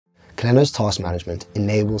Kolleno's task management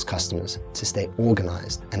enables customers to stay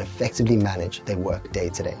organized and effectively manage their work day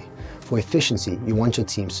to day. For efficiency, you want your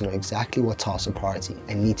teams to know exactly what tasks are priority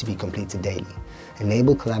and need to be completed daily.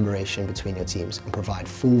 Enable collaboration between your teams and provide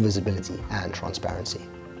full visibility and transparency.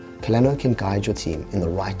 Kolleno can guide your team in the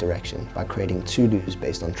right direction by creating to-dos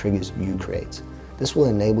based on triggers you create. This will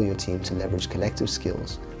enable your team to leverage collective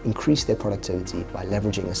skills, increase their productivity by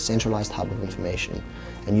leveraging a centralized hub of information,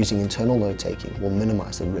 and using internal note-taking will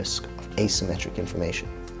minimize the risk of asymmetric information.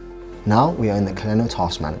 Now we are in the Kolleno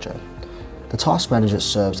Task Manager. The Task Manager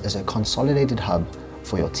serves as a consolidated hub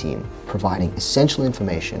for your team, providing essential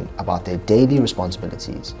information about their daily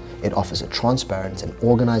responsibilities. It offers a transparent and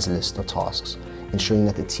organized list of tasks, ensuring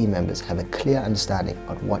that the team members have a clear understanding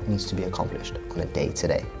of what needs to be accomplished on a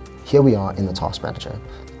day-to-day. Here we are in the Task Manager.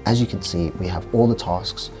 As you can see, we have all the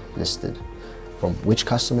tasks listed, from which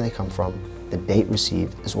customer they come from, the date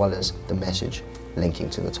received, as well as the message linking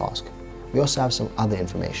to the task. We also have some other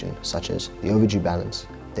information, such as the overdue balance,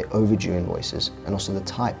 the overdue invoices, and also the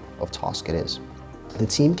type of task it is. The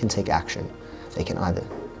team can take action. They can either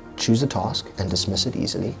choose a task and dismiss it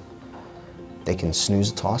easily, they can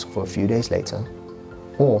snooze the task for a few days later,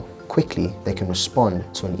 or quickly they can respond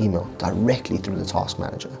to an email directly through the Task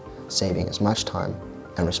Manager, saving as much time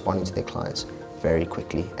and responding to their clients very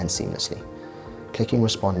quickly and seamlessly. Clicking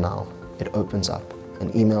Respond Now, it opens up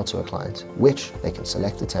an email to a client, which they can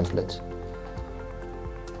select the template,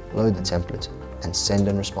 load the template, and send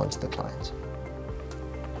and respond to the client.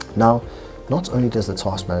 Now, not only does the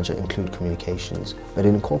Task Manager include communications, but it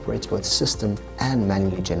incorporates both system and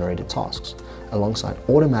manually generated tasks, alongside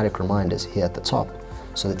automatic reminders here at the top,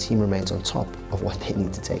 so the team remains on top of what they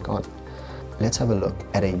need to take on. Let's have a look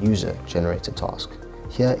at a user-generated task.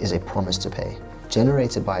 Here is a promise to pay,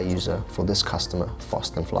 generated by a user for this customer,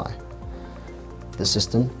 Fast and Fly. The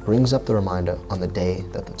system brings up the reminder on the day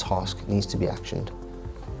that the task needs to be actioned.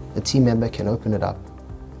 The team member can open it up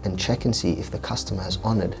and check and see if the customer has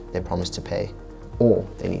honored their promise to pay, or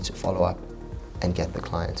they need to follow up and get the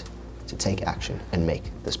client to take action and make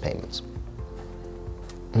this payment.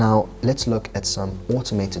 Now, let's look at some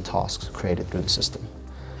automated tasks created through the system.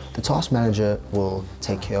 The Task Manager will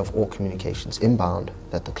take care of all communications inbound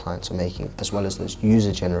that the clients are making, as well as those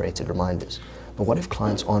user-generated reminders. But what if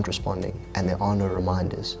clients aren't responding and there are no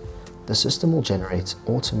reminders? The system will generate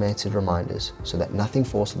automated reminders so that nothing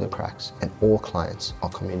falls through the cracks and all clients are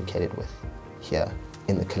communicated with here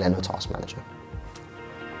in the Kolleno Task Manager.